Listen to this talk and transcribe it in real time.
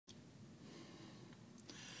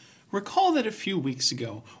Recall that a few weeks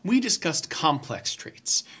ago, we discussed complex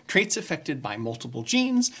traits, traits affected by multiple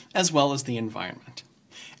genes as well as the environment.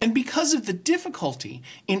 And because of the difficulty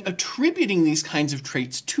in attributing these kinds of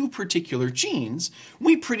traits to particular genes,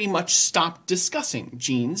 we pretty much stopped discussing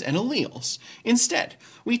genes and alleles. Instead,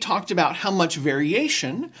 we talked about how much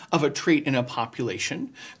variation of a trait in a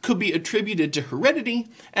population could be attributed to heredity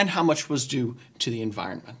and how much was due to the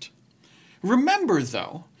environment. Remember,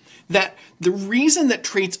 though, that the reason that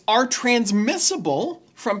traits are transmissible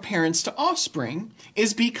from parents to offspring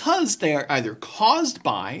is because they are either caused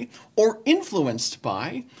by or influenced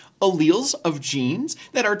by alleles of genes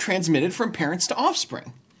that are transmitted from parents to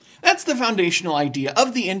offspring. That's the foundational idea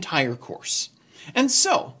of the entire course. And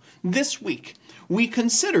so, this week, we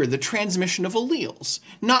consider the transmission of alleles,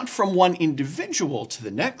 not from one individual to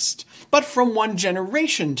the next, but from one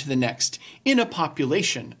generation to the next in a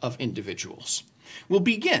population of individuals. We'll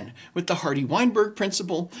begin with the Hardy-Weinberg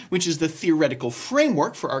principle, which is the theoretical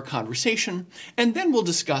framework for our conversation, and then we'll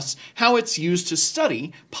discuss how it's used to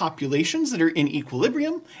study populations that are in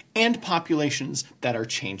equilibrium and populations that are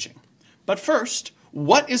changing. But first,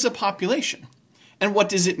 what is a population? And what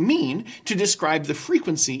does it mean to describe the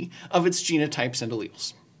frequency of its genotypes and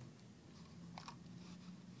alleles?